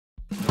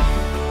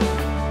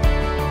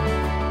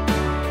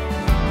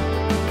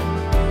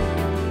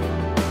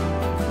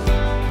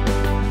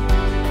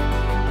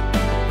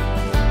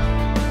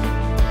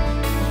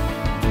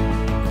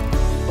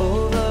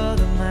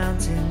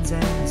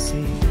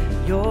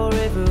Your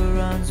river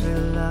runs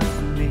with love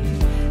for me,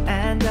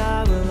 and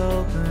I will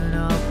open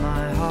up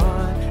my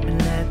heart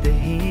and let the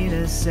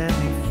healer set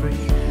me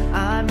free.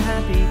 I'm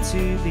happy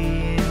to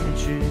be in the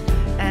truth,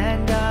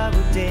 and I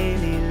will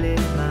daily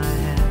lift my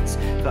hands,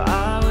 for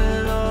I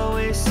will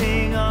always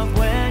sing of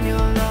when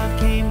your love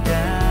came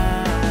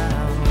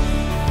down.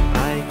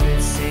 I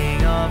could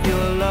sing of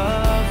your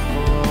love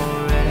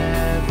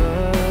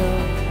forever.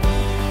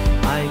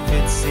 I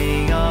could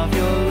sing of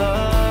your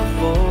love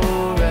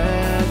forever.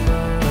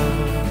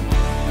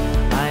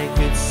 I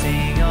could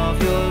sing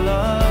of your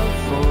love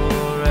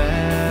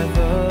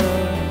forever.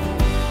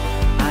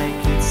 I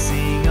could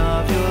sing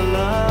of your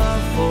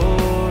love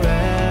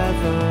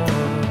forever.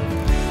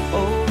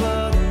 Over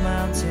the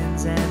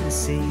mountains and the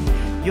sea,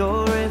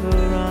 your river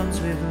runs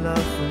with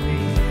love for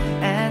me,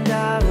 and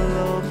I will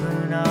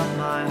open up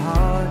my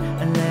heart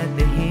and let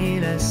the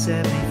healer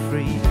set me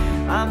free.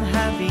 I'm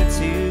happy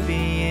to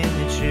be in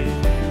the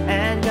truth,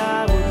 and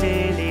I will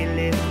daily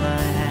lift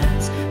my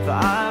hands, for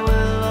I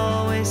will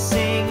always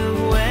sing of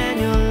when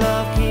your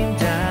love came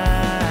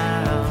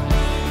down.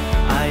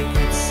 I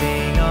could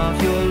sing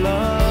of your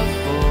love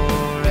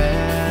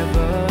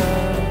forever.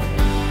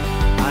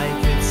 I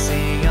could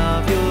sing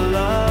of your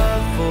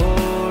love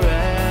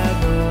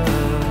forever.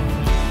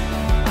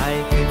 I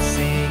could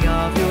sing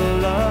of your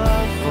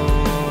love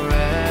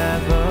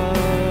forever.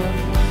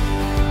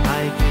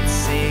 I could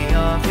sing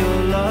of your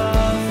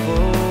love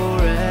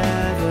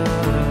forever.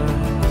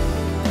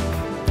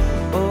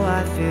 Oh,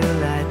 I feel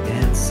like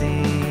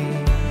dancing.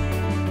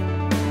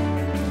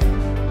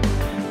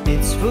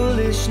 It's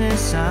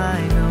foolishness, I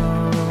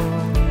know,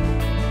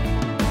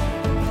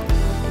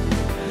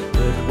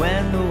 but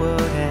when the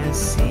world has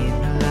seen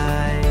the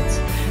light,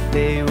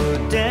 they will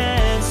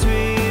dance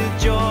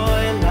with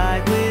joy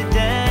like we're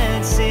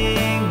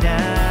dancing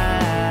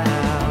now.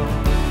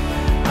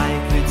 I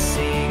could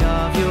sing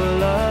of your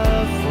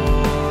love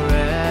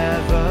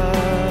forever.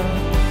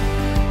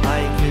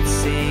 I could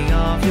sing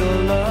of your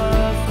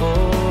love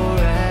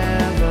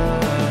forever.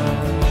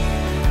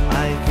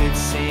 I could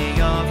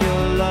sing of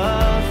your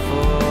love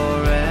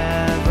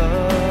forever.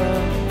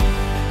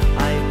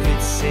 I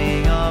could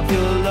sing of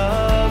your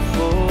love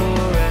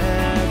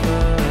forever.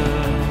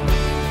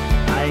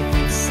 I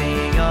could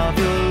sing of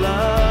your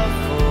love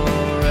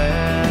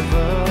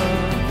forever.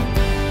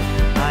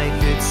 I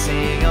could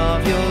sing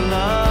of your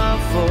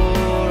love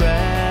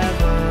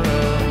forever.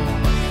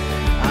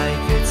 I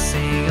could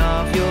sing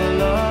of your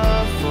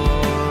love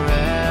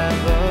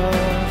forever.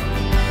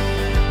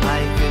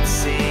 I could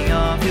sing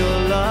of your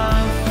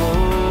love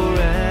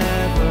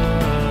forever.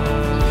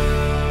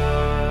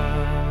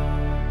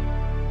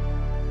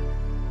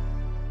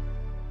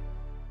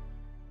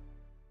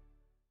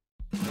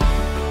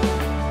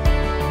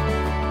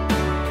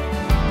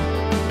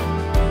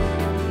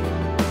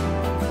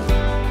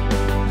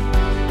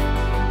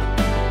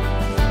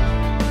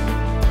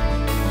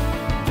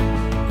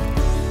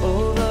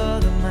 Over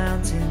the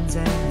mountains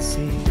and the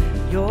sea,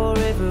 your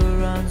river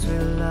runs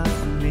with love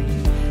for me,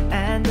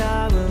 and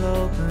I will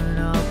open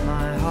up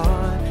my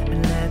heart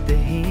and let the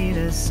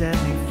healer set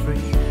me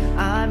free.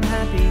 I'm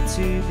happy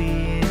to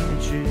be in the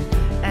truth,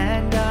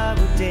 and I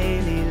will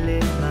daily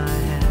lift my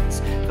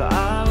hands, for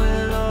I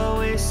will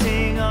always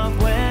sing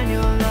of when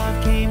your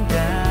love came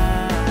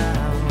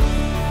down.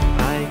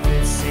 I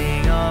could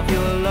sing of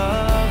your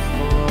love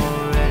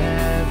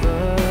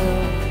forever.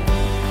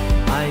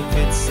 I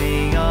could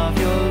sing of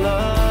your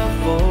love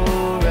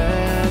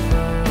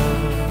forever.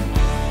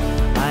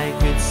 I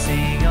could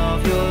sing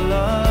of your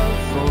love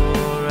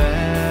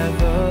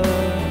forever.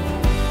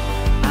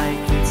 I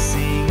could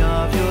sing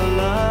of your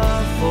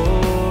love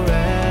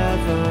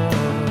forever.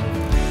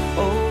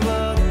 Over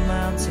the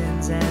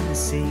mountains and the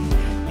sea,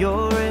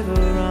 your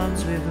river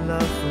runs with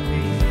love for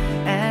me,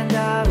 and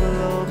I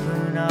will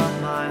open up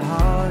my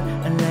heart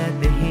and let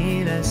the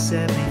healer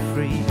set me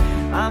free.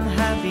 I'm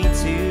happy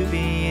to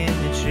be in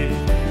the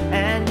truth,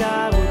 and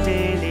I will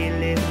daily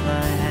lift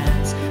my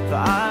hands, for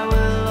I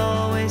will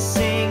always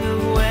sing of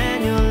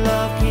when your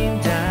love came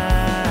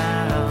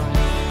down.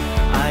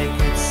 I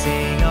could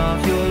sing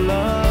of your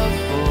love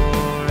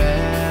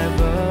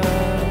forever.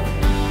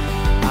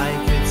 I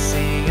could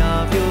sing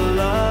of your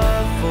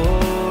love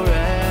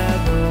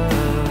forever.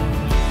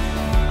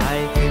 I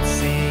could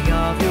sing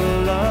of your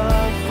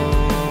love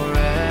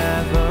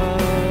forever.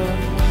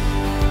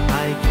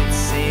 I could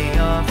sing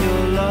of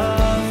your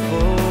love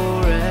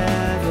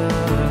forever.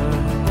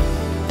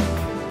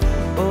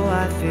 Oh,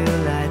 I feel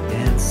like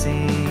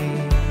dancing.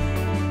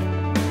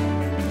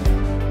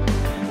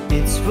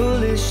 It's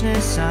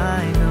foolishness,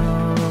 I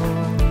know,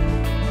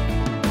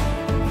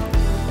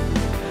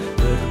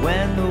 but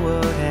when the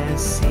world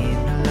has seen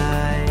the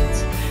light,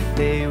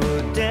 they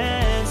will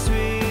dance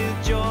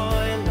with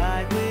joy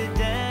like we're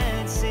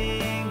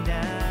dancing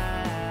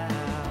now.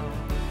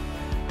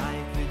 I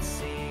could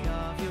sing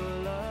of your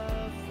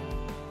love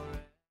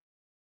forever.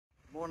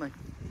 Morning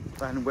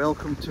and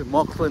welcome to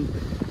Mauchline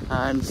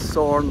and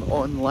Sorn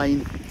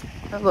online.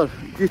 Another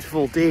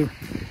beautiful day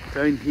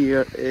down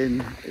here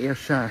in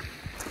Ayrshire.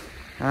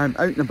 I'm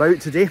out and about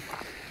today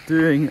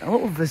doing a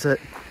little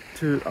visit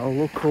to a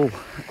local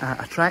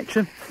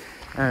attraction,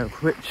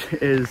 which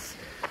is,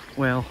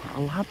 well, a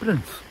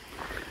labyrinth.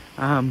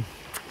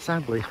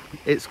 Sadly,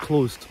 it's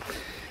closed,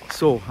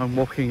 so I'm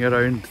walking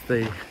around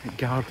the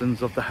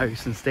gardens of the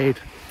house instead.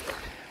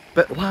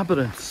 But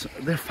labyrinths,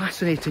 they're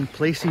fascinating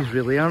places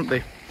really, aren't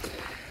they?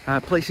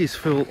 Places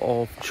full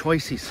of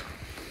choices.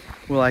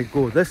 Will I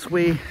go this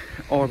way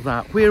or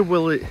that? Where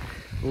will it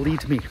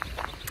lead me?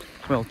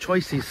 Well,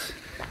 choices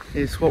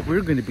is what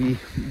we're going to be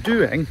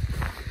doing.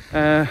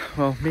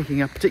 Well,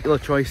 making a particular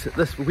choice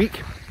this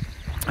week,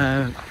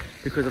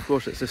 because of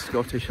course it's the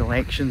Scottish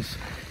elections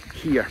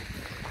here,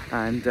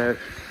 and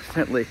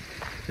certainly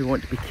we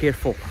want to be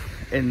careful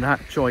in that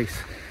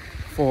choice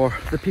for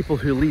the people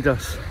who lead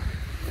us.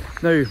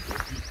 Now,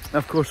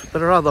 of course,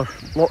 there are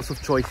lots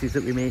of choices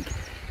that we make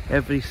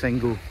every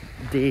single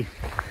day,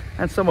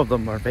 and some of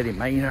them are very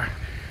minor.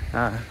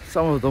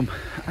 Some of them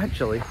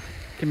actually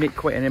can make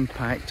quite an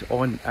impact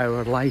on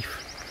our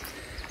life.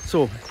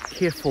 So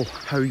careful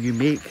how you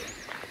make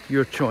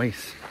your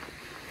choice.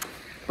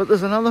 But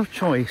there's another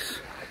choice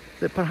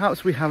that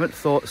perhaps we haven't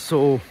thought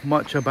so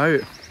much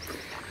about,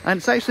 and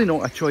it's actually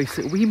not a choice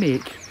that we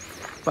make,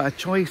 but a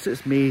choice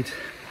that's made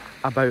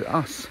about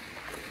us.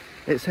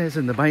 It says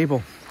in the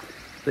Bible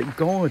that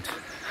God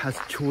has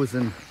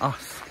chosen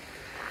us.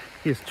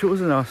 He has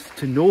chosen us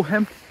to know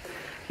him,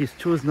 he's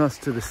chosen us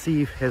to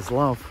receive his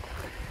love,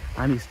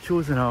 and he's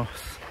chosen us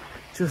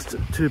just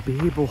to be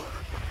able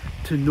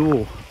to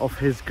know of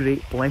his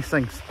great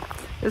blessings.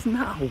 Isn't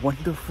that a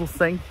wonderful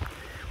thing?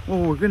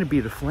 Well, we're going to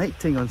be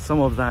reflecting on some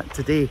of that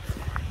today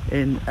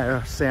in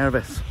our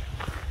service.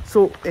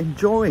 So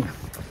enjoy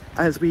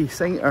as we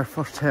sing our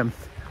first hymn,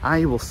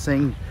 I Will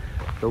Sing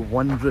the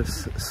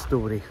Wondrous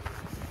Story.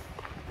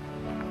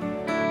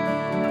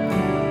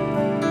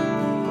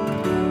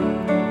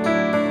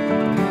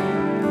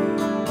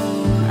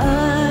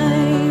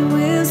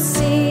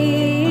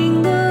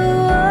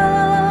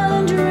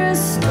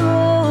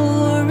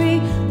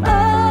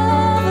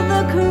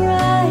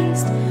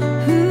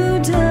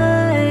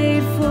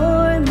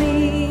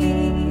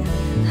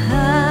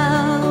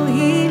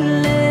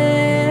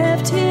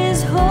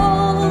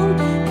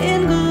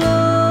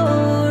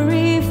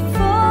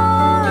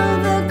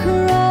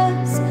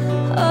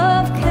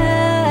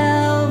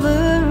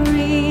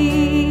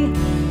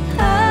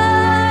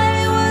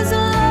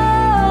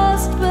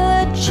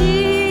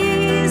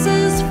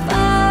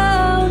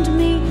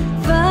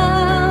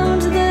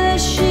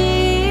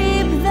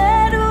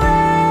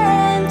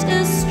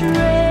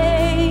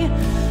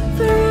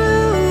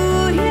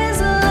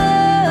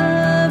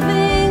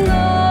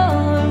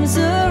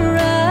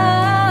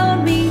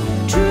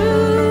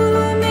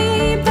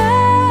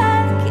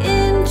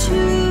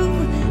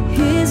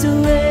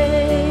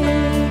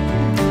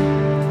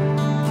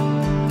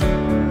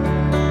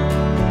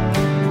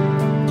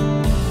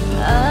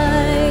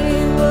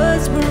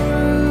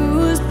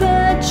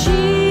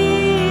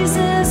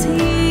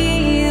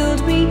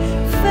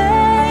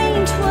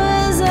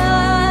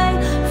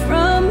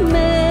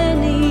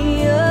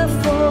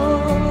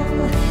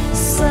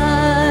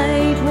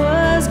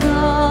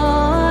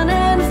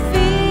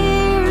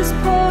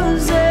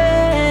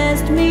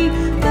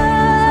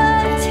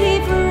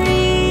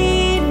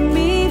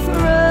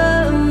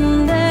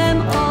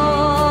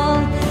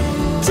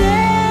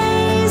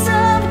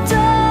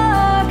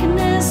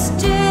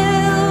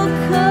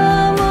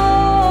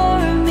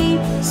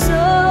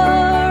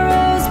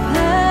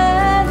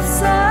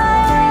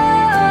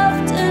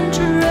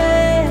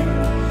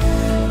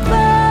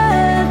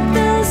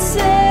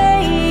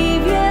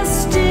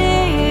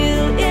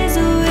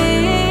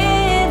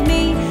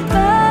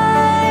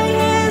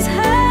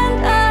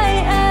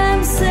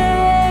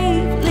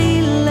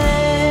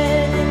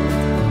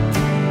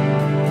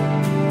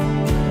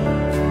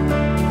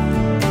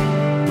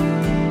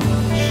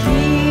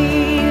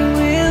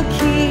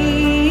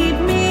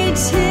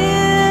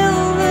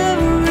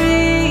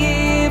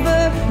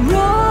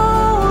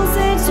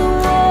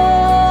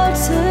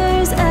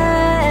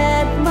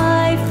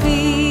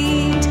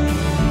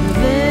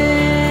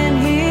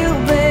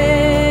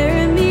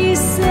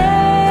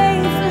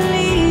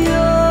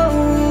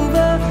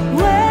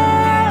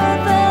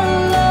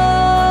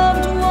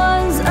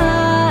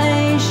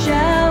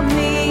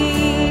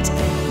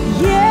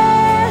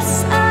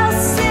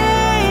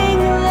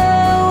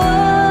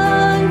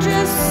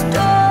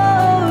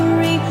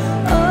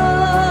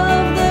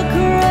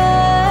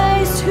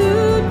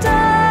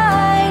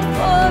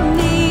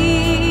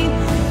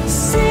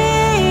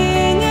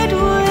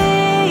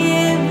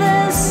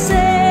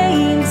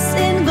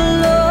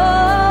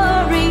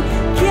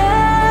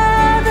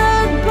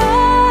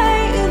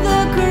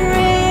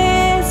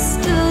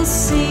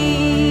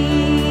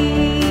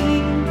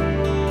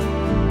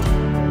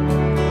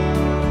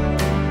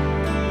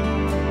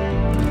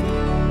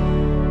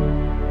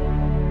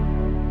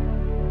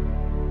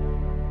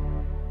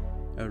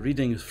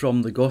 Reading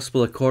from the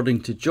Gospel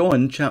according to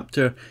John,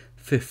 chapter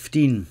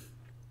 15.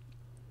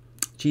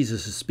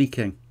 Jesus is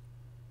speaking.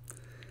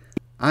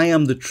 I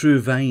am the true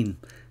vine,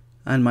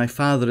 and my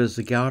Father is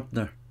the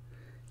gardener.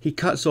 He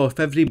cuts off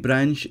every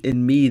branch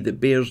in me that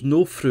bears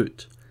no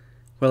fruit,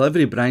 while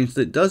every branch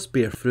that does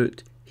bear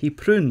fruit he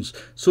prunes,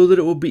 so that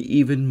it will be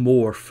even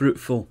more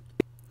fruitful.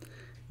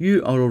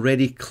 You are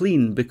already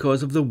clean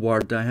because of the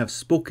word I have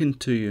spoken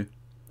to you.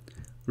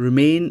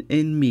 Remain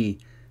in me,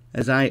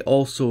 as I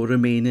also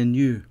remain in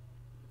you.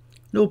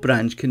 No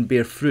branch can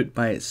bear fruit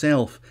by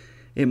itself.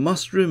 It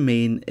must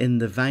remain in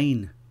the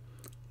vine.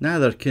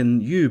 Neither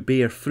can you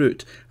bear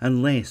fruit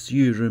unless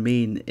you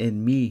remain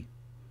in me.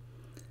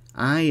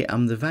 I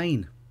am the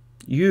vine.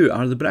 You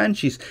are the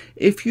branches.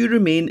 If you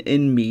remain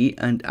in me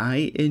and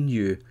I in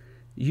you,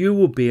 you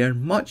will bear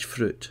much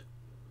fruit.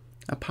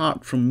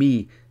 Apart from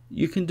me,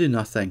 you can do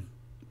nothing.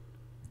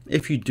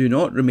 If you do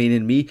not remain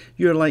in me,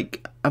 you are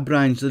like a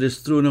branch that is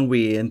thrown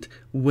away and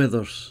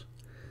withers.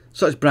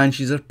 Such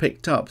branches are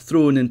picked up,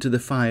 thrown into the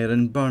fire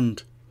and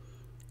burned.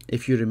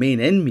 If you remain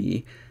in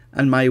me,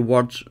 and my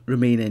words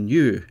remain in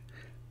you,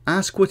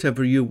 ask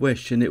whatever you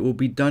wish, and it will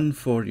be done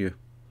for you.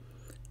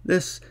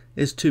 This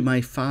is to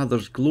my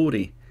Father's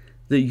glory,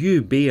 that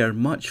you bear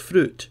much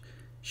fruit,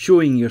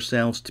 showing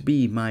yourselves to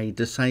be my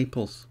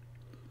disciples.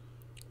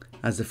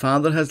 As the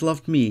Father has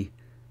loved me,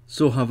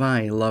 so have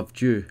I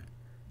loved you.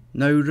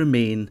 Now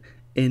remain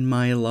in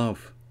my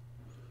love.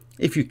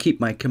 If you keep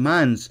my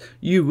commands,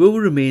 you will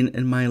remain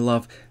in my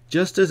love,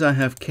 just as I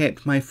have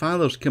kept my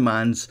Father's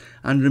commands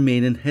and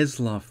remain in his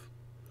love.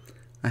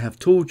 I have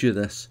told you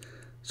this,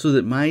 so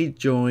that my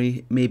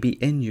joy may be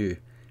in you,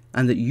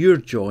 and that your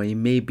joy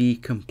may be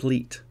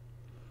complete.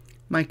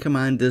 My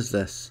command is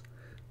this: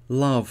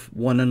 love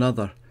one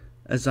another,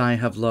 as I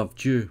have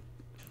loved you.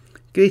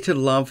 Greater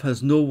love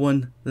has no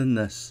one than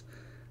this,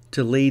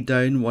 to lay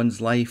down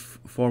one's life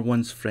for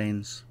one's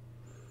friends.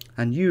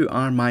 And you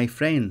are my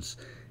friends,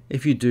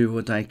 if you do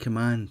what I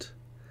command.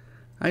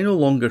 I no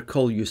longer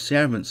call you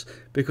servants,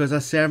 because a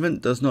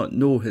servant does not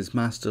know his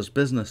master's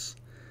business.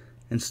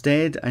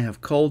 Instead, I have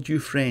called you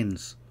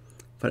friends,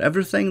 for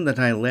everything that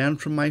I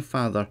learned from my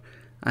Father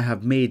I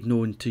have made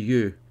known to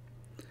you.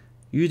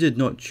 You did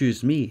not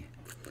choose me,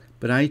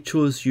 but I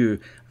chose you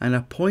and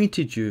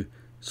appointed you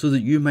so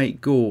that you might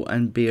go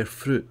and bear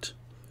fruit,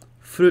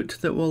 fruit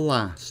that will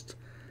last,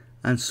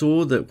 and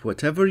so that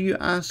whatever you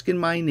ask in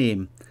my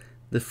name,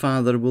 the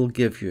Father will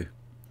give you.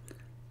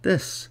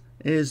 This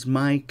is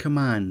my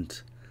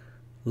command: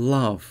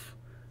 love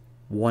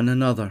one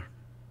another.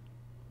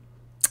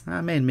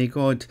 Amen. May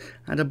God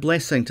add a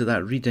blessing to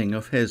that reading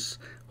of his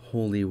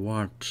holy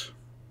word.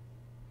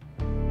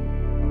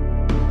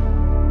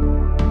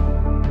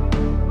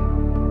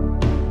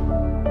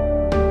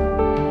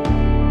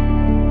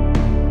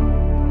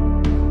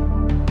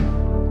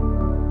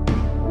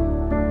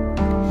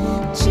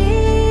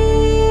 Jesus.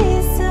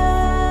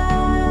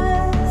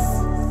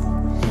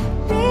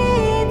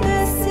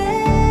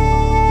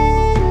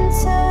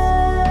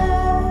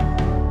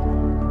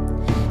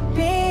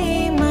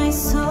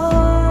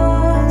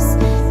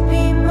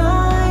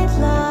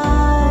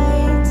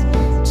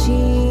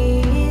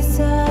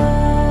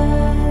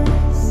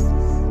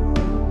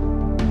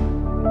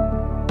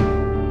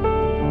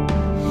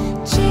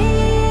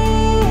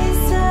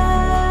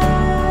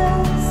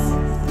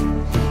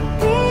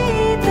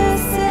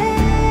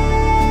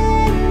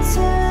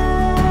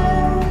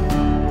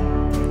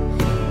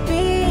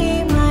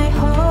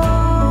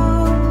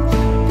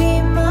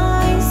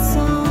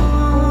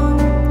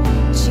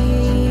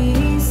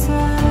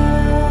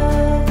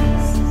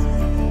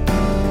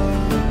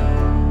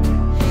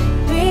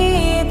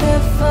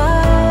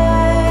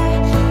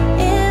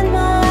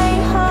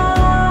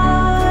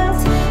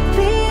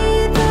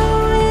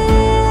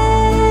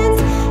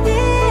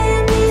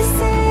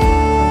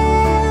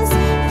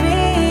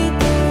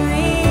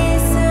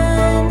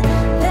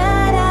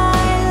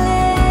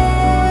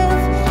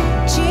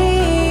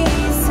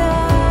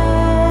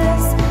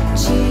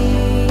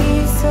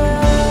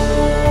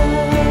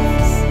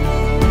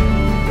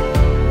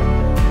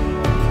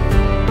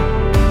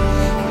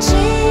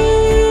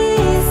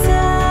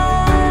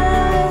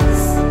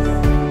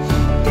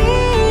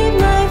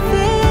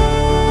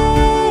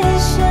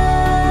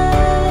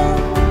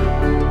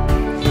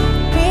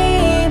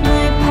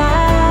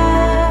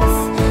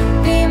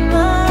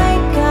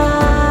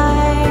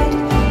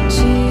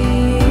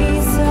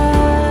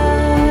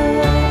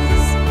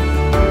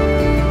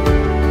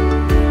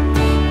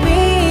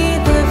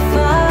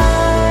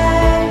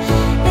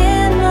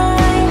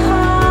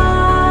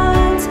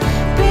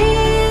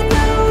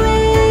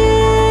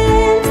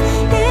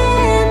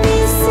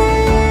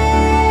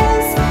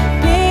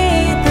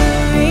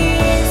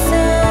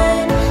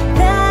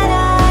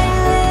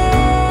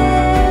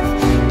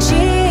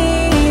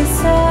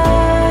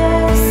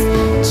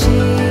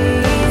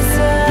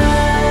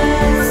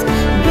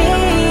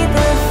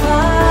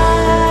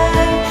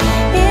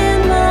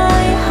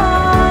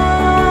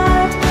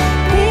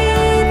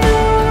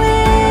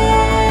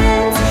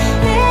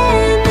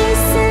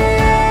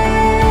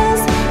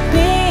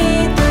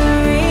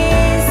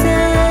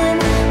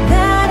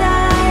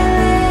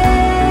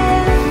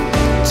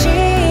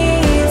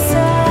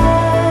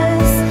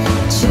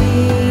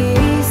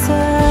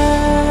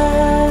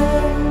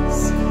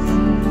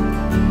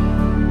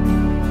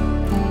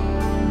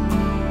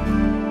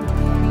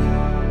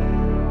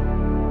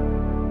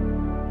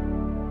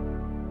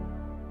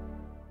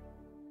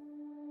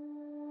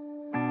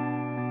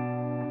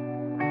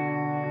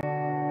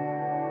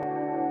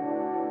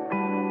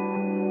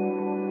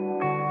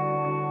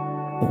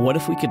 What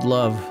if we could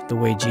love the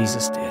way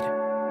Jesus did?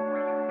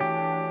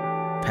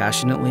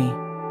 Passionately,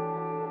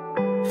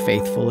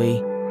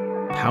 faithfully,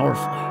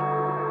 powerfully.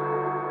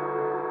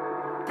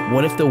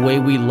 What if the way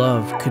we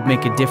love could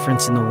make a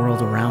difference in the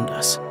world around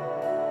us?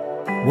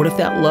 What if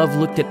that love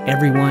looked at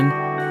everyone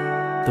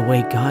the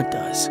way God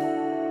does?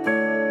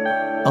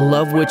 A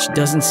love which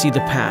doesn't see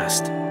the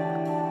past,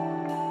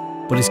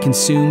 but is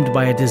consumed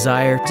by a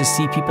desire to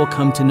see people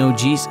come to know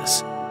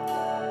Jesus.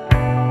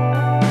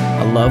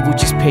 A love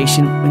which is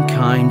patient and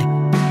kind,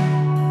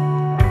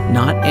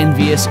 not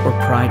envious or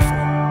prideful.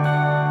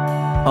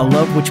 A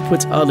love which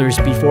puts others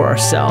before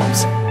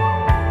ourselves,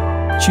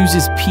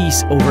 chooses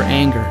peace over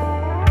anger.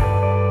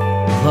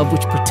 A love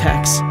which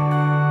protects,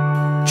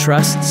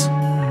 trusts,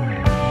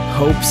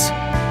 hopes,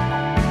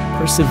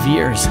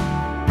 perseveres.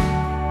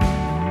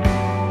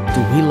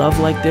 Do we love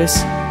like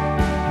this?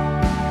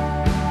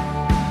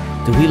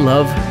 Do we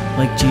love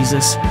like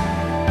Jesus?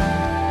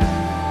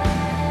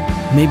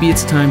 Maybe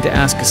it's time to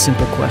ask a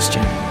simple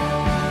question.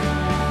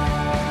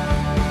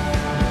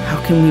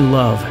 How can we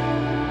love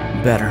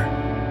better?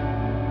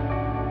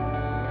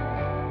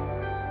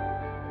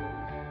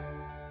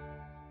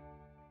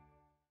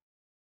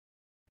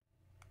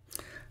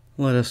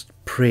 Let us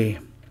pray.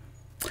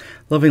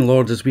 Loving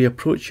Lord, as we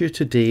approach you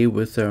today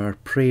with our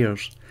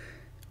prayers,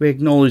 we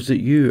acknowledge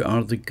that you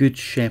are the Good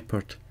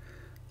Shepherd,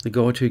 the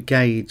God who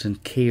guides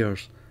and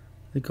cares,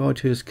 the God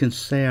who is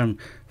concerned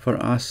for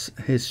us,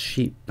 his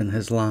sheep and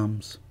his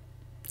lambs.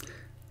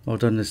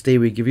 Lord, on this day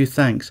we give you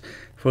thanks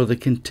for the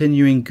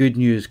continuing good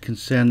news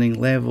concerning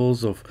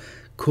levels of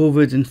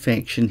COVID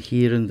infection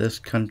here in this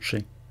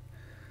country,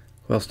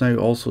 whilst now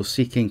also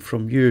seeking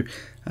from you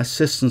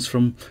assistance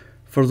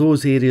for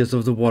those areas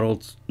of the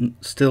world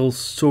still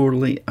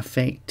sorely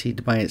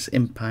affected by its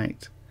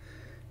impact.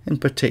 In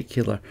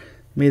particular,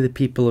 may the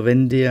people of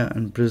India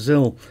and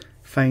Brazil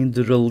find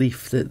the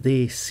relief that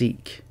they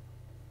seek.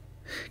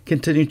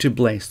 Continue to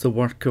bless the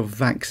work of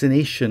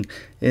vaccination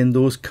in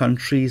those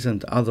countries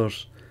and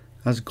others,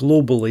 as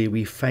globally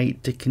we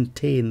fight to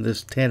contain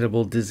this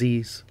terrible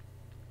disease.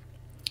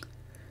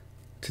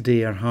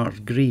 Today our hearts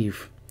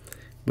grieve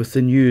with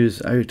the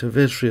news out of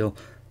Israel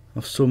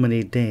of so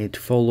many dead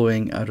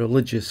following a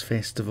religious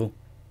festival.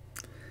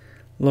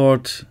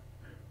 Lord,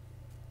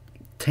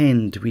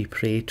 tend, we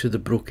pray, to the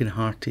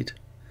broken-hearted,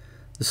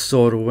 the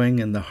sorrowing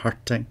and the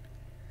hurting.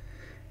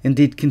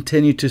 Indeed,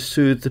 continue to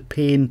soothe the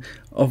pain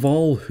of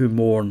all who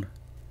mourn.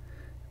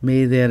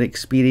 May their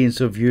experience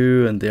of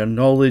you and their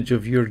knowledge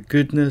of your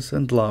goodness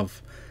and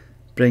love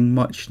bring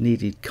much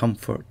needed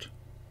comfort.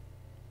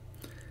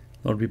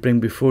 Lord, we bring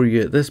before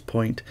you at this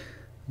point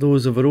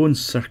those of our own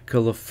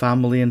circle of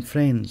family and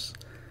friends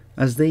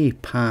as they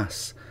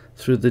pass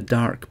through the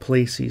dark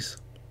places.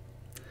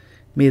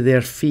 May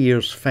their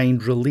fears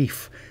find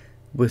relief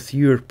with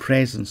your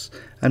presence,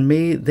 and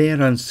may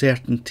their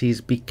uncertainties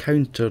be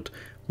countered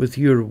with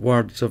your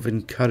words of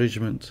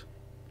encouragement.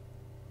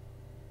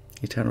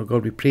 Eternal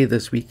God, we pray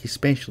this week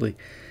especially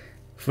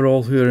for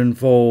all who are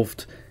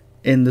involved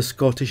in the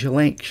Scottish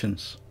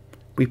elections.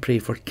 We pray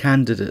for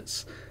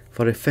candidates,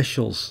 for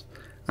officials,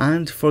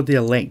 and for the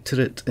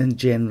electorate in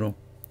general.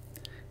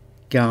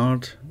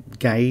 Guard,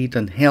 guide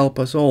and help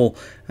us all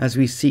as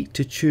we seek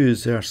to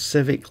choose our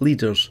civic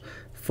leaders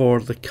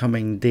for the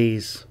coming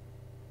days.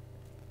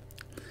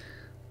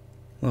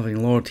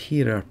 Loving Lord,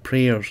 hear our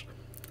prayers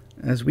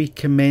as we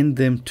commend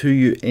them to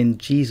you in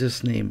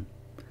Jesus' name,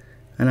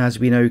 and as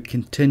we now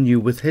continue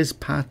with his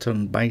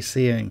pattern by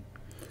saying,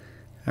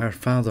 Our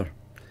Father,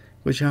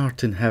 which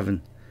art in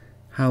heaven,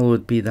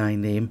 hallowed be thy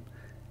name.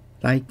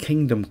 Thy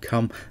kingdom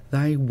come,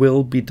 thy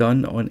will be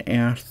done on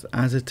earth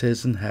as it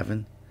is in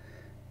heaven.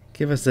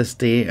 Give us this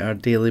day our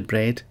daily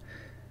bread,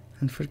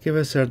 and forgive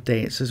us our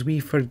debts as we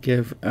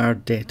forgive our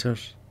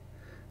debtors.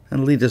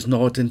 And lead us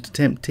not into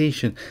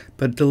temptation,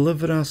 but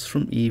deliver us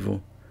from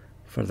evil.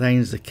 For thine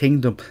is the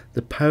kingdom,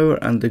 the power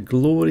and the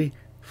glory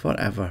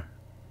forever.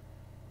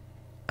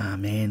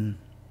 Amen.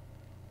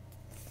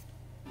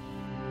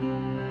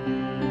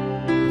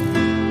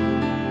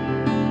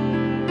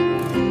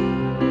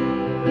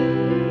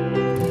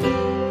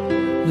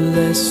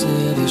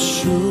 Blessed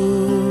assurance,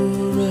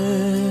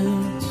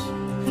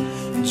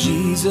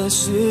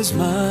 Jesus is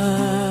mine.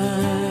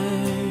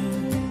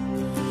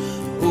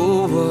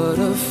 Oh, what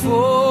a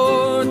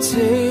foretaste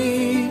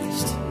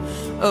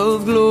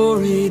of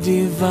glory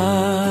divine,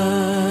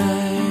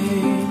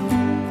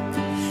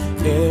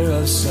 heir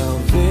of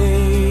salvation,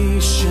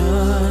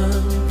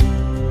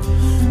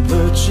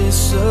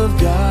 purchase of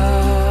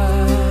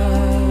God,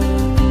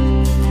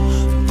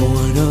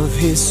 born of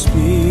his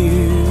Spirit,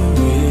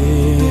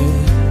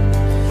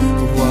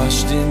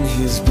 washed in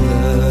his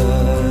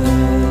blood.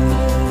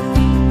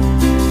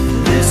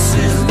 This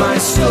is my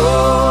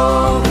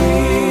story,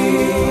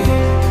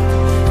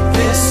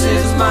 this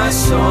is my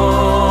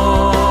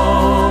song,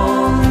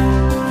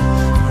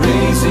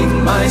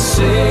 praising my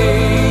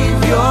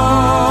Savior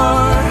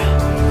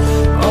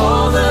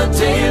all the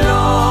day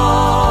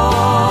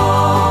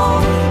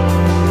long.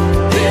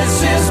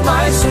 This is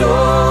my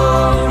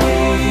story,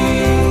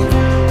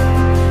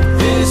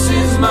 this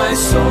is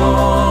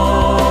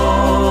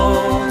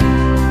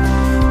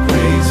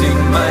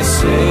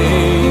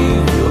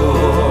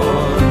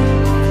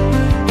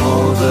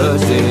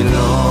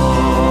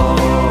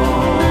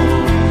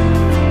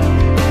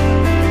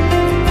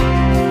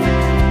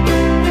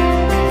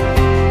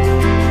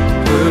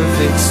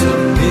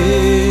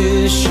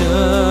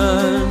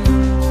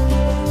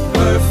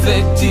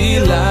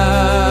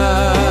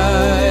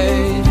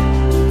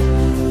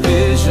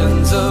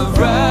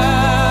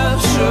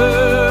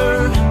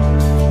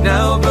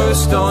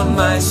Christ on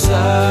my side,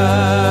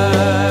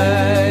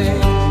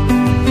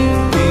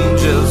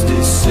 angels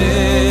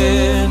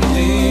descending,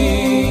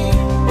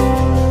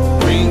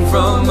 ring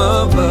from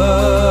above,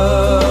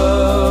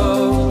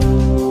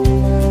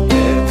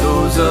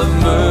 echoes of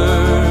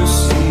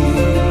mercy,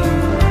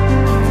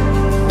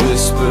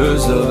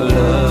 whispers of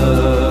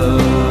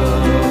love.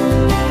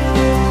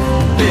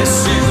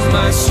 This is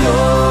my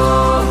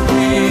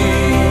story,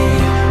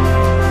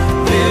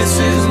 this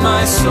is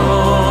my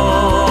song,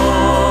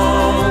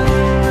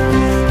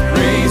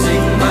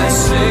 praising my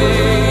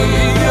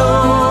Savior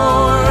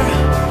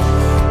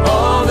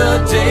all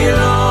the day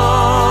long.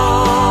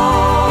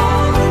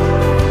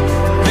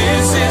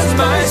 This is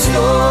my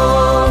story,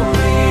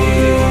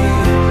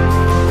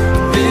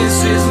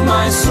 this is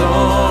my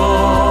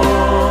song,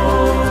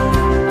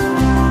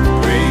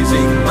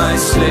 praising my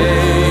Savior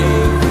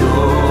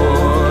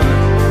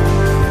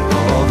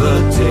all the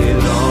day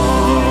long.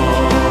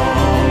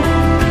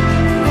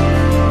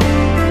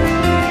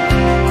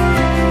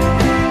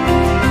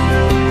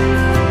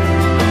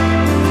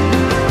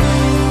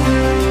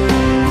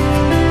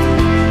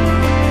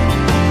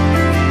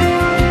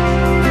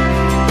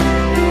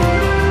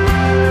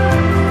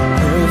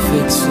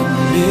 Perfect submission,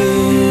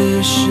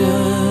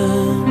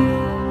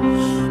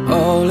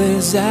 all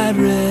is at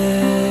rest.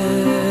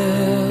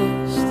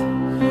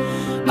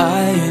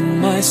 I in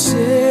my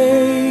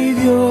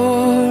Savior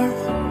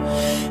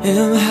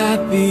am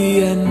happy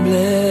and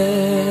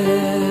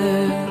blessed,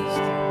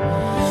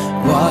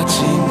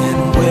 watching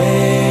and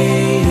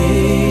waiting,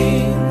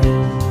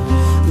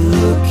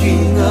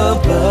 looking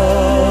above,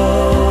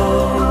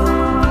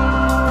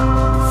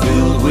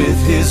 filled with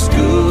His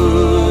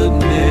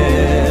goodness,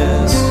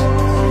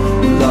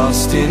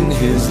 lost in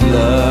His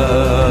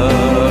love.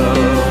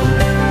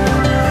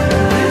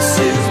 This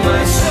is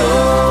my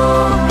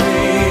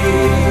story,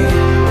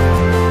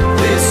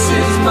 this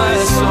is my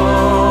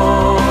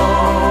song,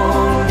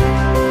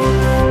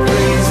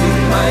 praising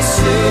my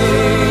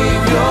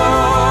Savior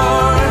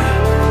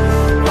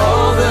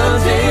all the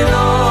day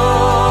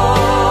long.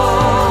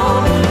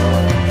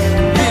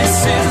 This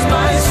is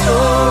my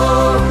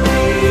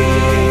story,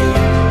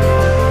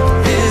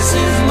 this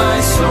is my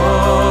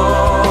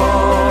song,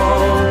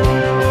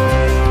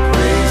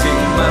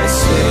 praising my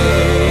Savior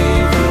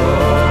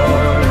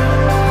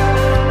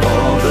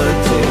all the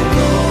day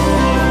long,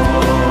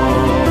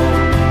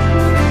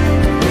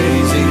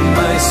 praising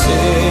my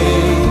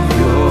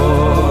Savior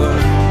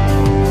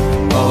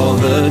all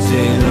the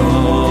day long.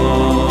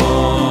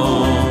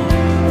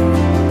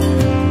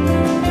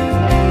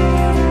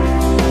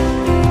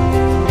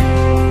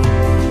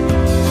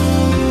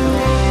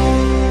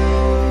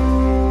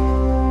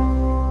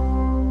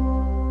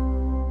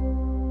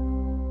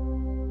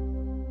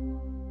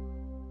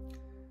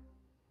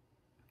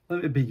 Let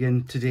me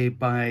begin today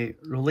by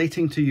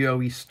relating to you a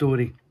wee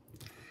story.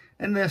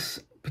 In this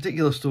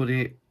particular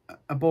story,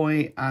 a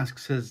boy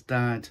asks his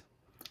dad,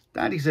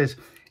 Daddy says,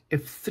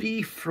 if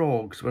 3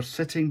 frogs were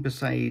sitting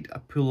beside a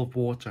pool of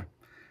water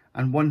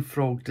and one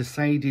frog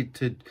decided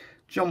to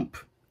jump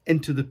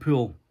into the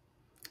pool,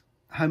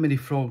 how many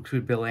frogs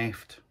would be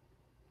left?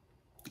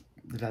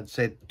 The dad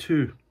said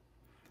 2.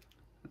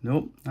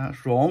 No,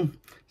 that's wrong,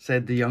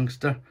 said the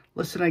youngster.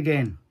 Listen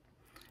again.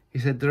 He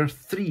said there are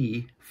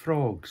 3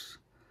 frogs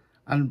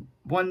and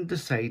one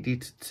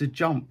decided to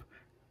jump.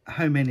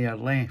 How many are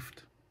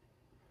left?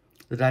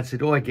 The dad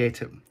said, oh, I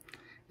get it.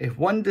 If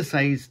one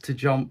decides to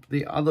jump,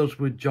 the others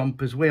would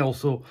jump as well,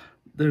 so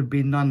there would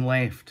be none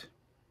left.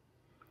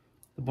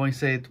 The boy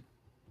said,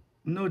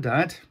 no,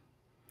 Dad.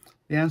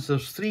 The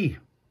answer's 3.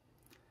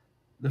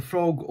 The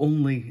frog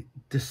only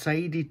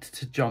decided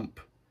to jump.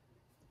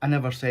 I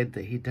never said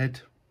that he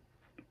did.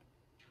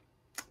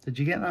 Did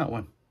you get that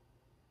one?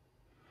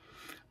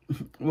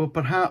 Well,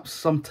 perhaps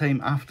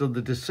sometime after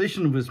the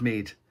decision was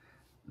made,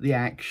 the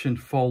action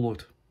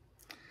followed.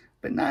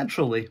 But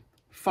naturally,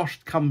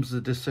 first comes the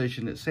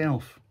decision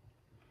itself.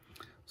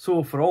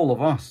 So for all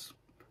of us,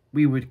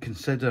 we would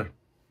consider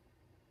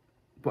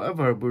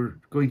whatever we're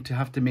going to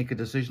have to make a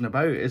decision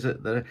about. Is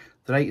it the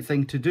right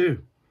thing to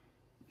do?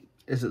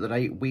 Is it the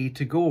right way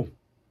to go?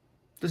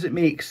 Does it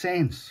make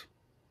sense?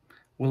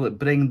 Will it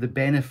bring the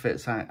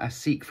benefits I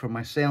seek for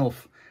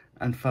myself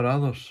and for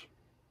others?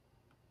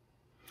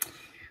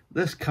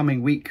 This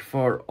coming week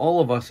for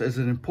all of us is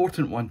an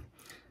important one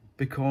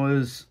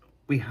because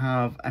we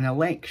have an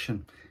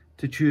election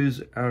to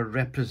choose our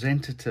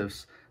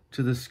representatives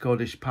to the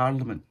Scottish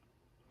Parliament.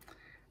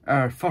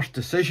 Our first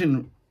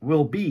decision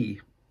will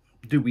be,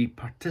 do we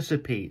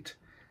participate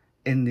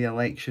in the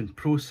election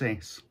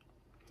process?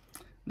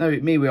 Now,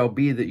 it may well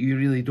be that you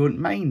really don't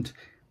mind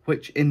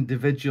which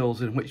individuals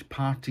and which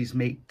parties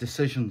make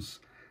decisions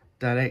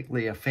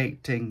directly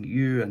affecting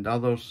you and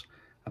others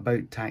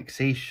about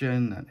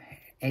taxation and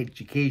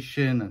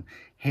education and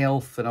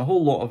health and a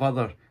whole lot of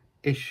other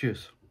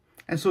issues.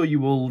 And so you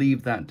will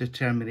leave that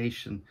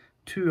determination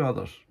to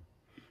others.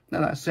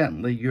 Now, that's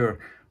certainly your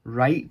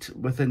right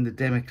within the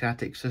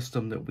democratic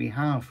system that we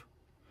have.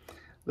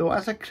 Though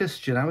as a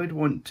Christian, I would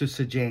want to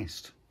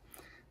suggest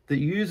that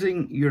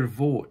using your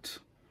vote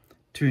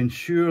to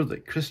ensure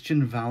that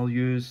Christian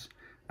values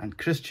and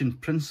Christian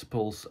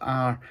principles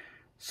are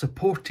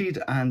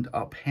supported and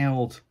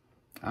upheld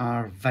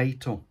are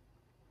vital.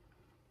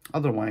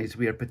 Otherwise,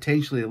 we are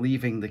potentially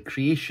leaving the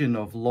creation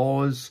of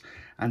laws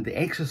and the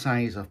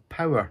exercise of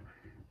power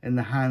in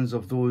the hands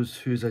of those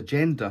whose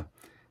agenda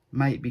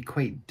might be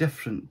quite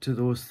different to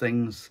those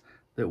things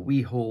that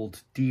we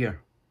hold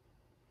dear.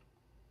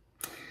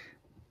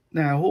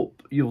 Now, I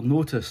hope you'll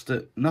notice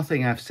that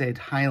nothing I've said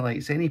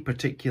highlights any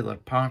particular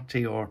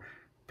party or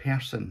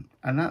person,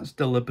 and that's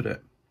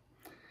deliberate.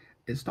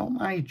 It's not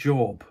my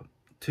job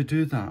to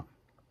do that.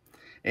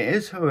 It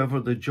is, however,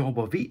 the job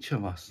of each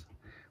of us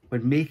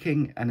when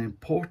making an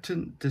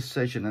important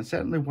decision, and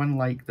certainly one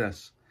like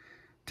this,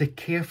 to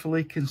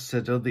carefully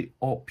consider the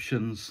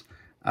options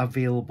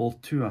available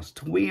to us,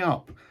 to weigh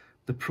up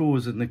the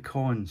pros and the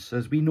cons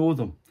as we know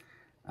them,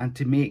 and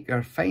to make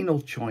our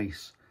final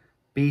choice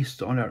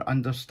based on our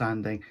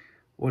understanding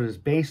what is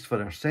best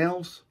for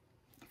ourselves,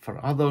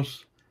 for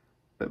others,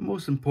 but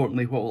most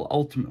importantly, what will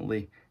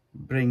ultimately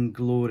bring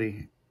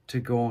glory to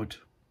God.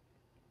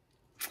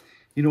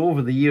 You know,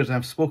 over the years,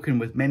 I've spoken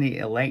with many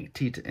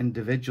elected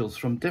individuals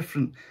from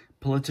different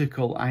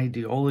political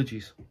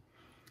ideologies,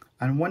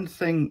 and one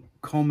thing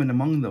common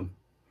among them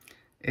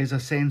is a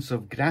sense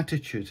of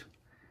gratitude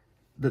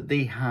that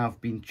they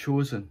have been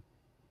chosen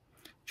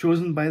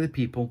by the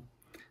people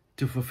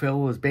to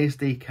fulfill as best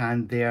they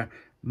can their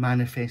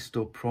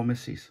manifesto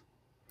promises.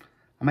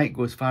 I might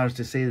go as far as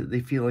to say that they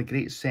feel a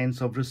great sense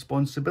of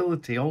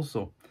responsibility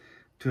also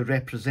to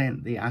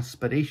represent the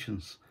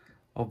aspirations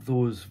of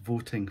those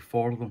voting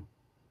for them.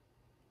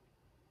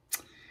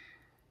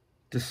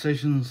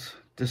 Decisions,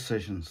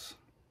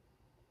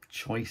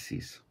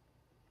 choices.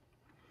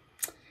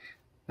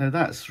 Now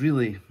that's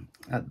really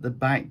at the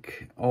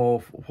back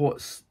of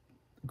what's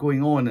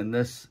going on in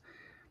this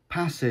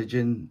passage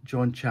in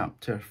John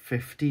chapter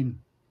 15.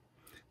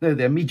 Now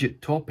the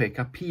immediate topic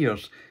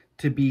appears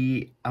to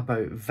be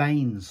about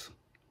vines,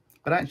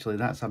 but actually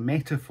that's a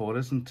metaphor,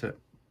 isn't it?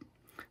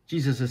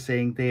 Jesus is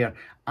saying there,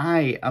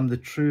 I am the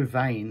true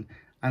vine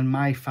and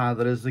my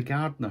Father is the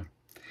gardener.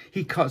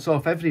 He cuts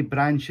off every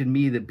branch in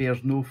me that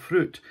bears no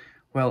fruit,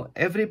 while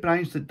every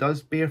branch that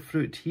does bear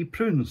fruit he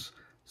prunes,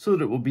 so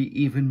that it will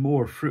be even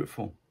more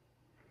fruitful.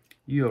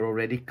 You are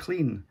already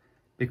clean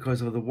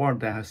because of the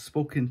word I have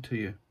spoken to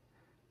you.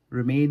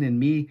 Remain in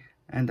me,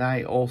 and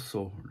I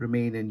also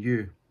remain in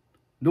you.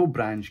 No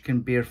branch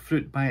can bear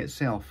fruit by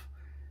itself.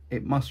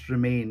 It must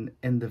remain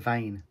in the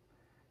vine.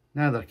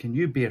 Neither can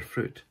you bear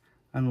fruit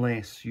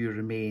unless you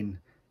remain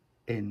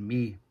in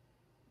me.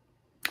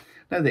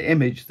 Now the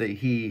image that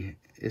he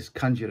is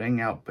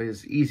conjuring up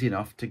is easy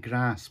enough to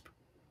grasp.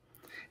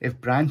 If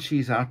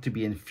branches are to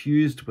be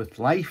infused with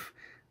life,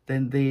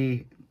 then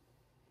they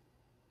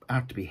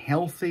are to be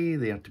healthy,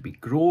 they are to be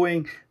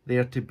growing, they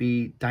are to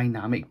be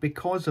dynamic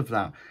because of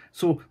that.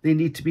 So they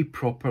need to be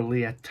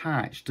properly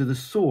attached to the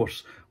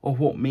source of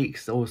what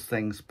makes those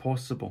things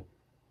possible.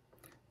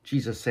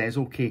 Jesus says,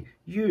 okay,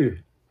 you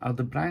are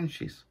the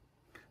branches,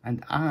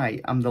 and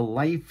I am the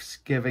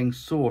life-giving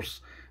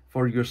source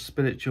for your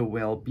spiritual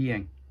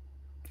well-being.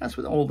 That's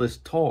what all this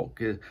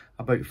talk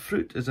about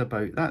fruit is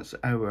about. That's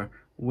our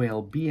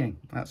well-being.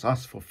 That's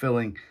us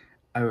fulfilling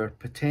our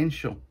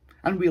potential.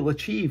 And we'll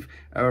achieve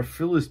our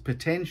fullest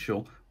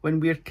potential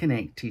when we're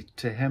connected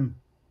to him.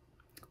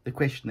 The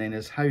question then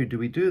is, how do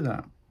we do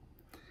that?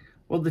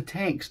 Well, the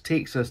text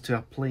takes us to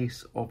a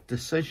place of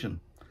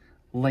decision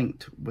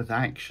linked with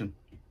action.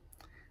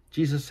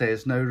 Jesus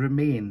says, now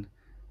remain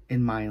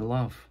in my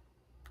love.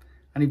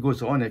 And he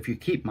goes on, if you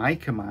keep my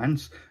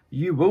commands,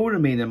 you will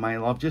remain in my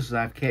love, just as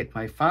I've kept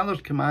my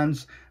Father's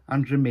commands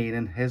and remain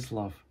in his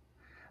love.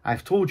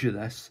 I've told you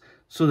this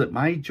so that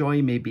my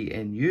joy may be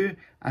in you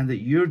and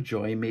that your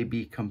joy may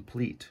be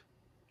complete.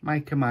 My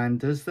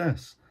command is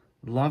this: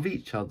 love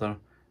each other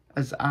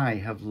as I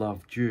have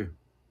loved you.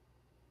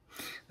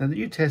 Now, the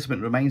New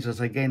Testament reminds us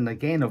again and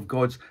again of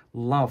God's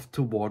love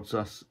towards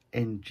us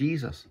in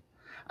Jesus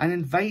and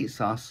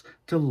invites us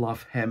to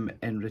love him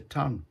in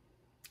return.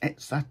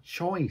 It's a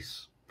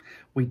choice.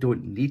 We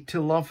don't need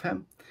to love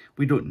him.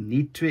 We don't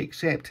need to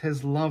accept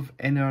his love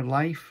in our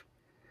life.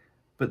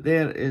 But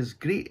there is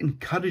great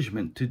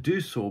encouragement to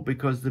do so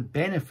because the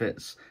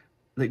benefits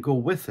that go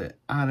with it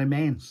are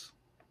immense.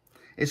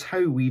 It's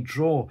how we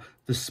draw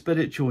the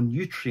spiritual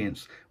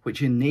nutrients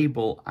which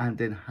enable and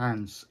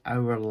enhance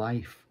our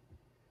life.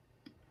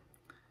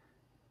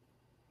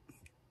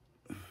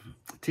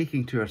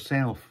 Taking to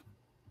ourselves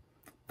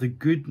the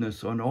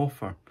goodness on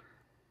offer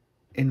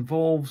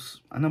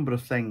involves a number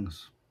of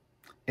things.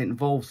 It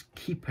involves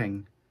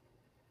keeping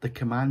the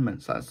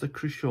commandments. That's the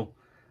crucial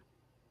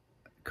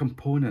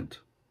component.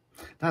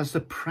 That's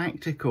the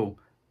practical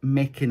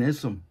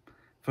mechanism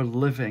for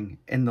living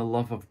in the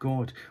love of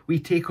God. We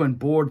take on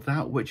board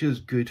that which is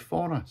good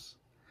for us,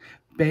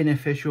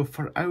 beneficial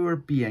for our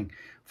being,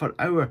 for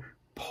our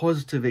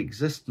positive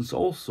existence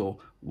also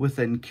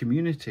within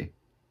community,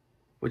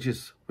 which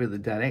is where the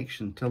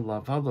direction to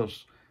love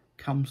others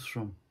comes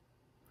from.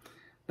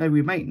 Now,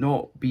 we might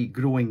not be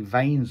growing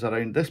vines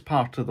around this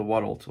part of the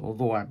world,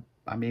 although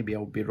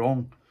I'll be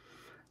wrong.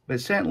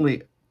 But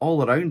certainly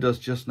all around us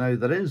just now,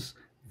 there is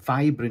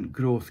vibrant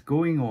growth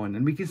going on,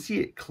 and we can see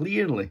it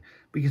clearly.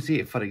 We can see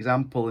it, for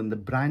example, in the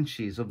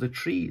branches of the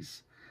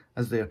trees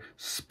as they're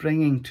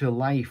springing to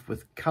life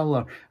with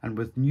colour and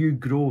with new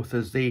growth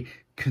as they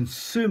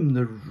consume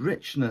the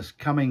richness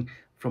coming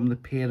from the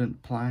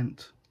parent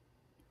plant.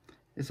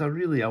 It's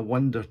really a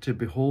wonder to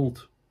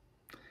behold,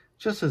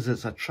 just as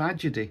it's a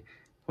tragedy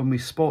when we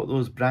spot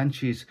those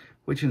branches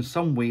which in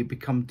some way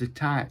become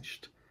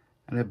detached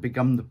and have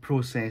begun the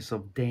process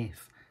of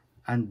death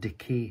and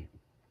decay.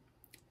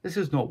 This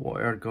is not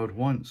what our God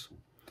wants,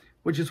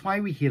 which is why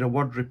we hear a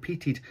word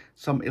repeated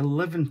some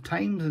 11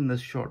 times in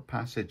this short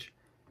passage.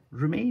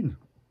 Remain.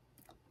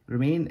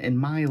 Remain in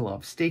my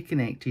love. Stay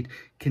connected.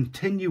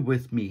 Continue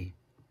with me.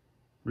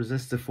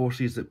 Resist the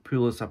forces that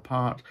pull us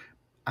apart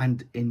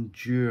and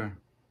endure.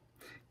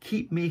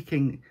 Keep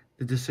making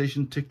the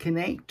decision to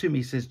connect to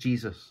me, says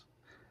Jesus.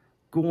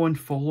 Go on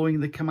following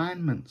the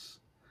commandments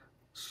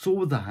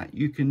so that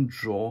you can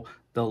draw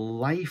the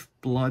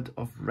lifeblood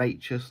of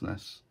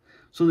righteousness,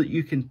 so that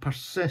you can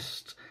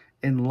persist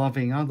in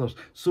loving others,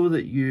 so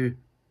that you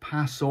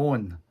pass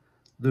on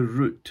the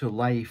route to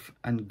life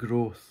and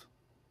growth.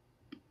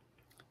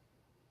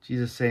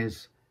 Jesus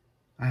says,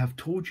 I have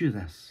told you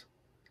this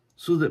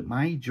so that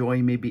my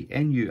joy may be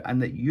in you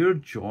and that your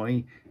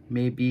joy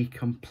may be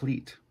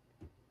complete.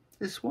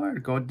 This is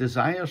what God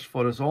desires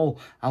for us all,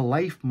 a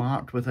life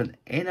marked with an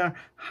inner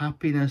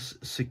happiness,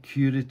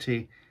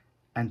 security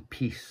and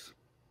peace.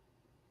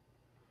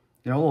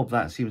 Now, all of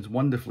that seems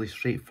wonderfully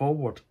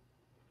straightforward.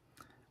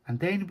 And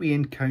then we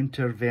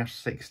encounter verse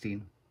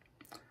 16,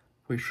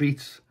 which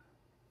reads,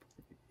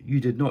 You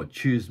did not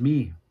choose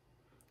me,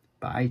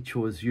 but I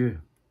chose you,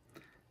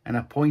 and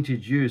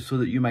appointed you so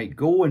that you might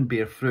go and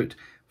bear fruit,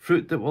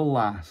 fruit that will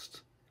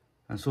last,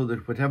 and so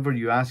that whatever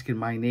you ask in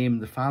my name,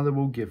 the Father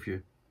will give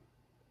you.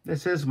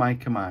 This is my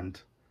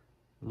command.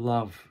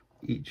 Love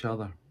each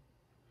other.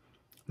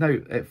 Now,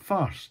 at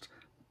first,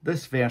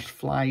 this verse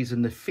flies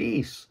in the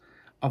face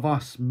of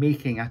us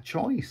making a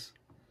choice.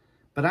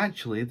 But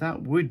actually,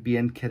 that would be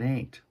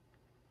incorrect.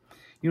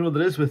 You know,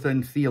 there is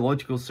within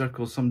theological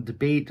circles some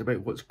debate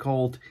about what's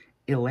called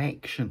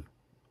election.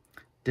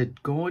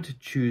 Did God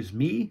choose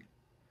me,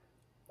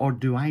 or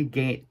do I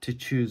get to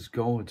choose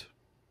God?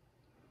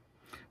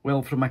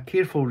 Well, from a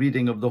careful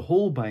reading of the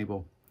whole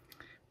Bible,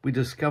 we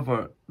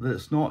discover that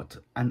it's not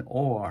an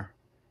or,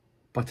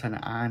 but an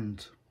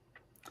and.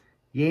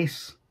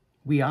 Yes,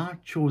 we are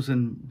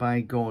chosen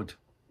by God,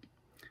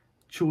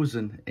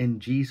 chosen in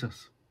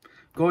Jesus.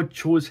 God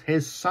chose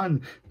his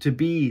Son to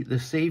be the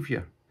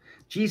Saviour.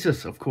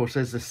 Jesus, of course,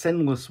 is the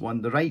sinless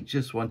one, the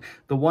righteous one,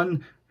 the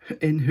one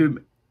in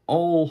whom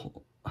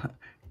all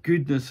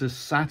goodness is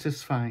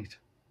satisfied.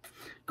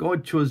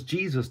 God chose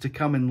Jesus to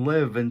come and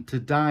live and to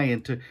die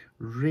and to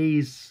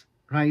rise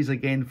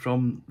again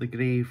from the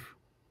grave.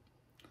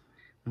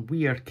 And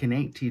we are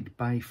connected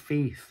by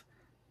faith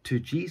to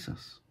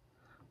Jesus,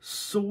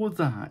 so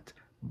that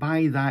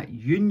by that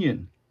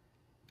union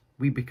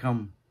we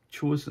become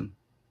chosen.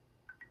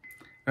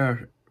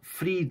 Our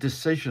free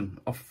decision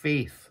of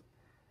faith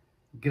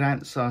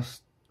grants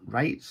us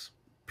rights,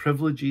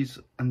 privileges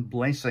and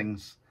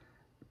blessings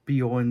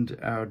beyond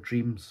our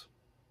dreams.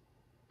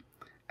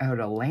 Our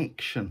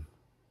election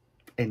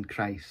in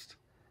Christ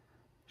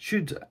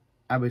should,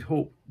 I would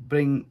hope,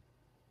 bring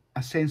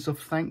a sense of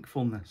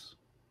thankfulness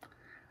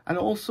and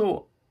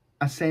also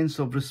a sense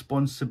of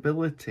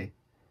responsibility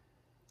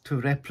to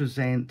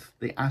represent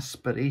the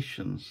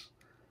aspirations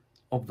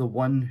of the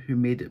one who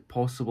made it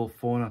possible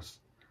for us.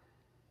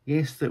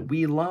 Yes, that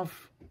we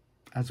love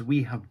as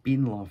we have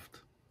been loved,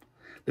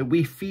 that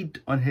we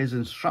feed on his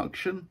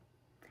instruction,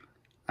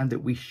 and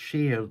that we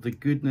share the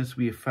goodness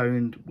we have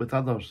found with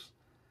others,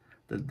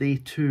 that they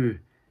too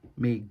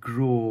may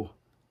grow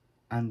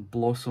and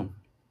blossom.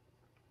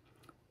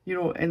 You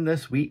know, in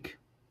this week,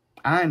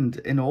 and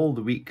in all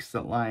the weeks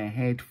that lie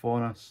ahead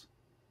for us,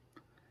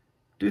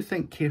 do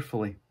think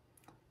carefully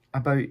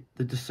about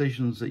the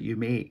decisions that you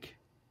make,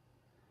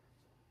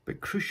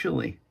 but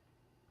crucially,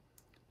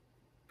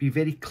 be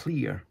very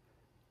clear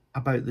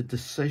about the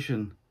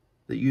decision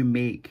that you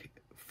make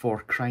for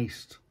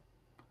Christ.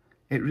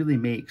 It really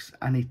makes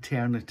an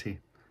eternity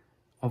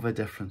of a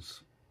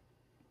difference.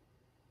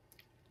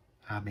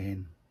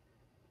 Amen.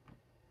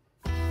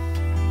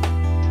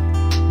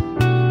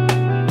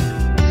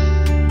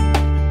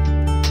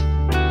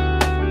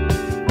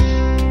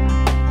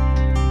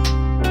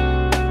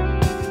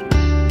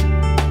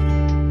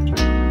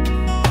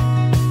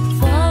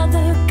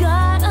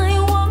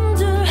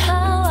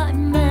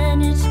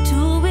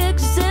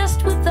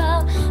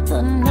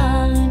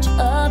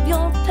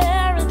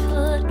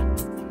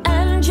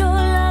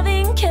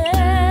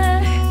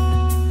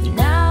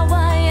 Now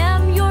I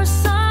am your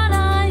son,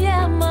 I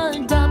am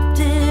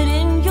adopted.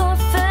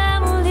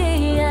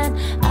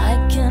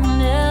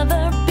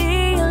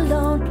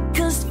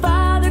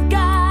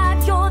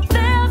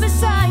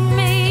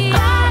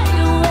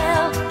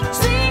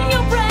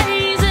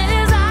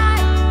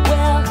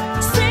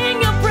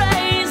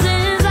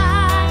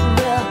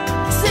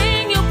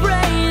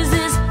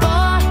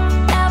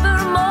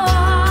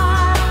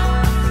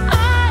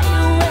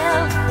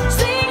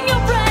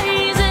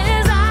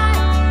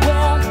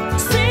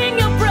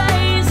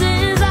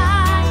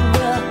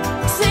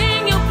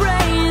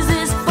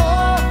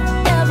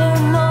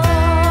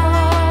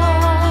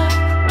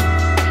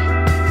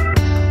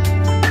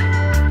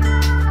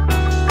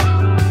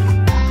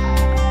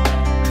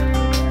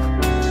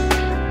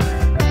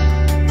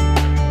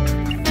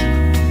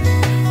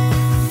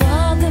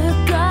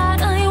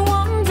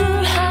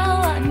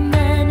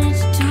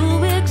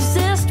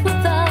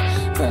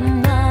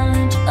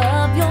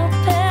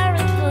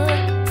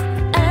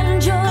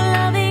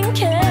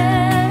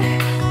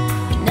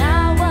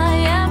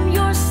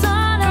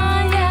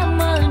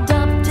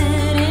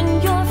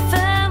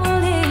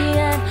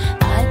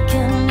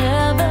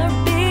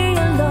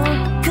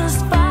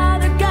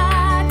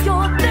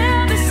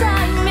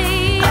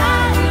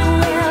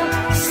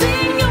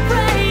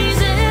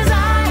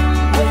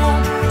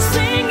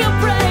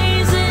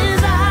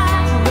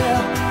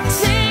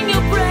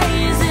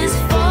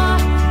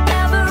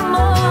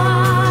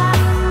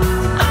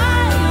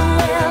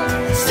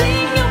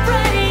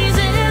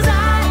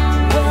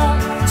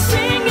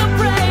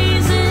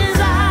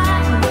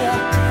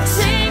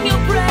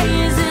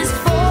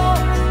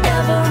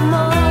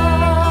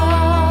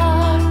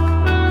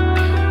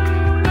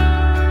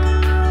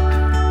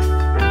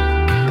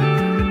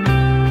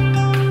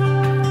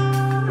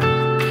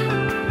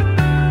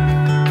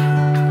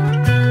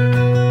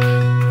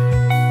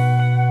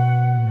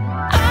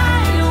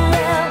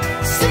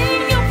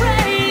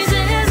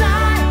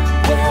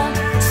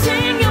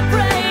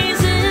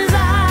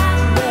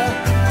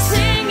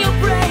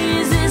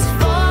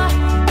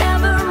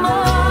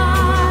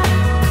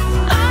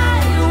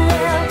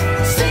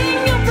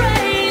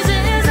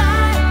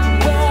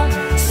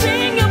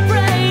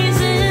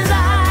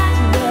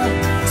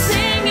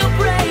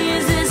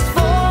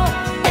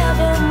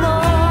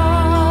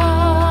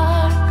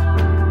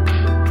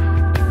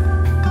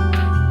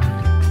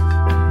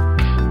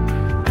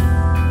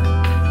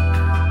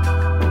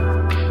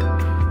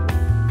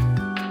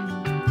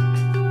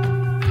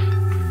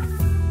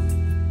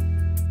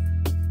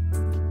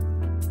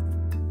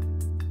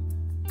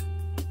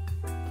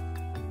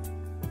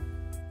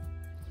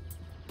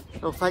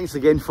 Well, thanks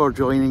again for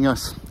joining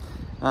us.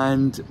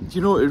 And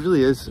you know, it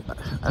really is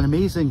an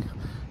amazing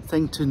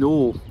thing to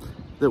know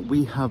that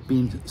we have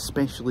been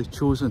specially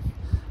chosen.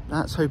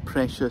 That's how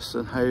precious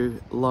and how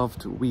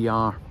loved we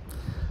are.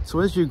 So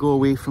as you go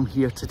away from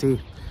here today,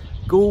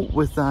 go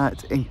with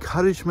that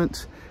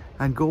encouragement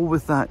and go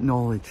with that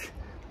knowledge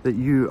that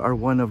you are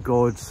one of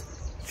God's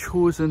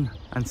chosen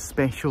and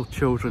special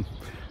children.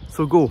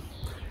 So go,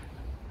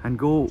 and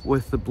go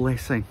with the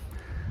blessing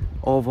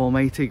of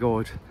Almighty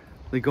God,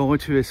 the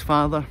God who is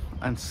Father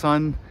and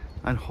Son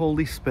and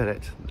Holy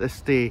Spirit,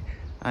 this day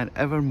and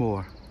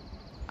evermore.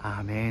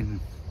 Amen.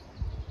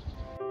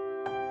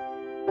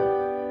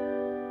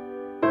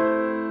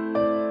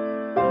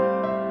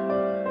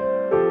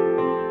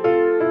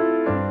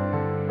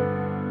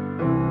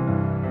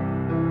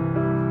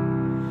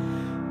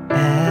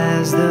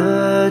 As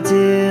the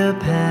deer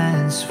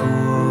pants for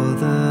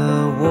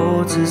the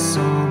water,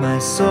 so my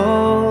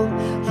soul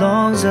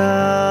longs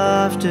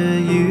after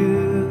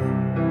you.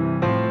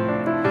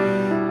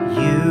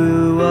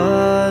 You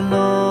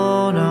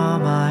alone are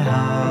my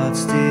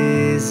heart's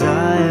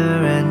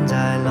desire, and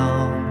I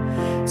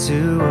long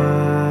to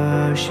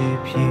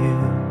worship you.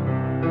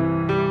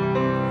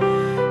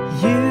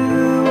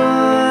 You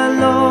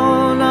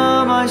alone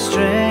are my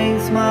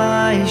strength,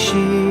 my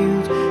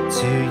shield.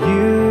 To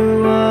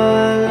you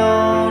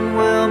alone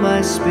will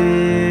my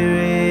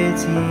spirit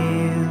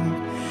yield.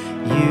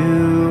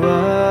 You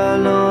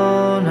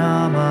alone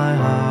are my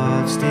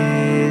heart's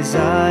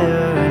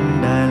desire,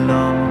 and I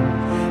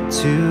long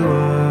to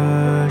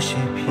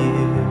worship you.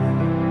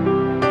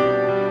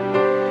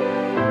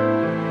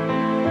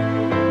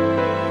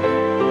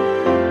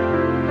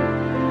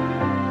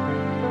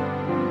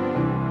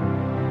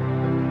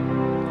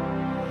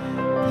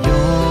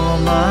 You're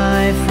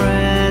my friend,